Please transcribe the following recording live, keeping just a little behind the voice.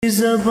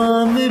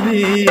ज़बान में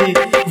भी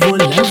वो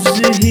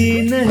लफ्ज ही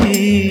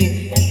नहीं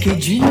कि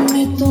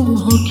जिनमें तुम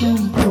हो क्या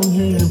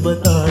तुम्हें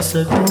बता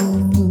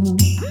सकूं।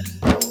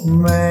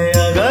 मैं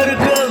अगर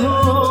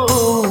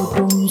कहूँ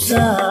तुम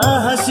सा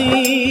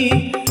हंसी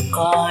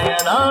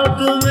कायनात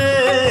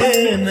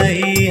में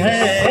नहीं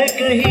है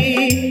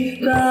कहीं,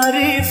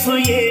 तारीफ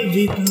ये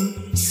भी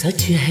तो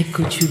सच है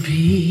कुछ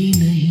भी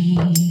नहीं।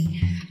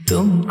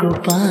 तुमको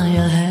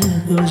पाया है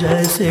तो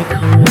जैसे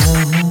खोया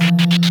हूँ।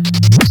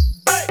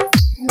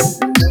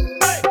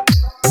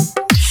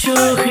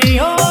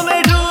 शोखियों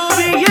में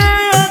डूबी ये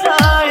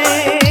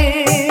अदाएं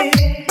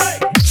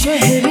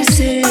चेहरे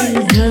से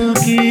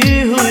ढलकी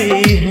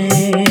हुई है।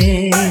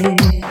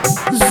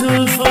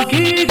 जुल्फों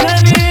की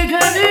घनी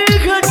घनी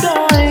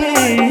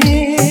घटाएं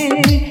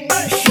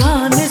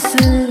शान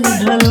से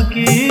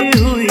ढलकी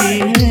हुई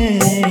है।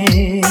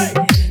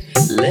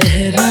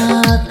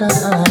 लहराता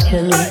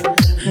आंचल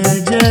है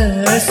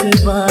जैसे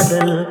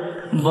बादल,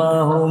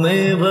 बाहों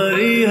में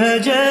भरी है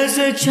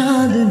जैसे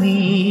चांदनी,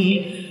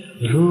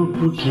 रूप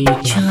की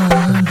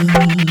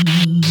चांदनी।